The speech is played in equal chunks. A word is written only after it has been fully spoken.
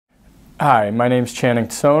Hi, my name's Channing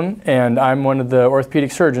Tson, and I'm one of the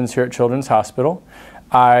orthopedic surgeons here at Children's Hospital.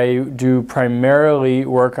 I do primarily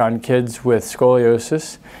work on kids with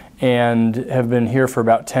scoliosis and have been here for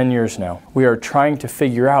about 10 years now. We are trying to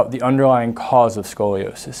figure out the underlying cause of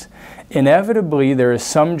scoliosis. Inevitably, there is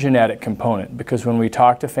some genetic component because when we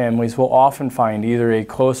talk to families, we'll often find either a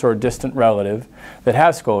close or distant relative that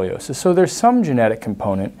has scoliosis. So there's some genetic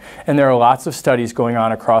component, and there are lots of studies going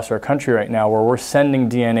on across our country right now where we're sending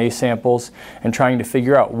DNA samples and trying to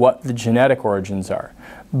figure out what the genetic origins are.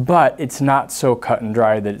 But it's not so cut and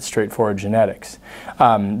dry that it's straightforward genetics.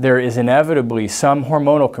 There is inevitably some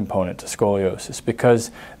hormonal component to scoliosis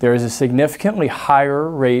because there is a significantly higher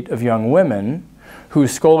rate of young women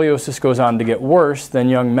whose scoliosis goes on to get worse than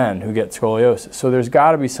young men who get scoliosis. So there's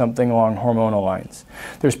got to be something along hormonal lines.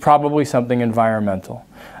 There's probably something environmental.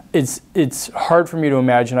 It's hard for me to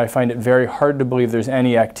imagine. I find it very hard to believe there's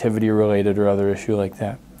any activity related or other issue like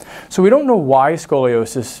that. So we don't know why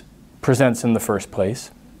scoliosis presents in the first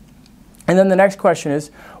place. And then the next question is,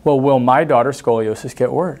 well, will my daughter's scoliosis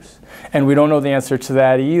get worse? And we don't know the answer to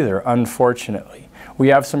that either, unfortunately. We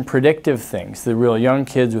have some predictive things. The real young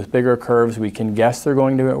kids with bigger curves, we can guess they're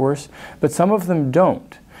going to get worse, but some of them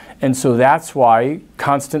don't. And so that's why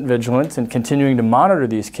constant vigilance and continuing to monitor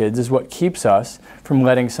these kids is what keeps us from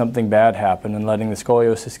letting something bad happen and letting the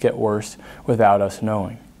scoliosis get worse without us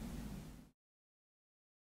knowing.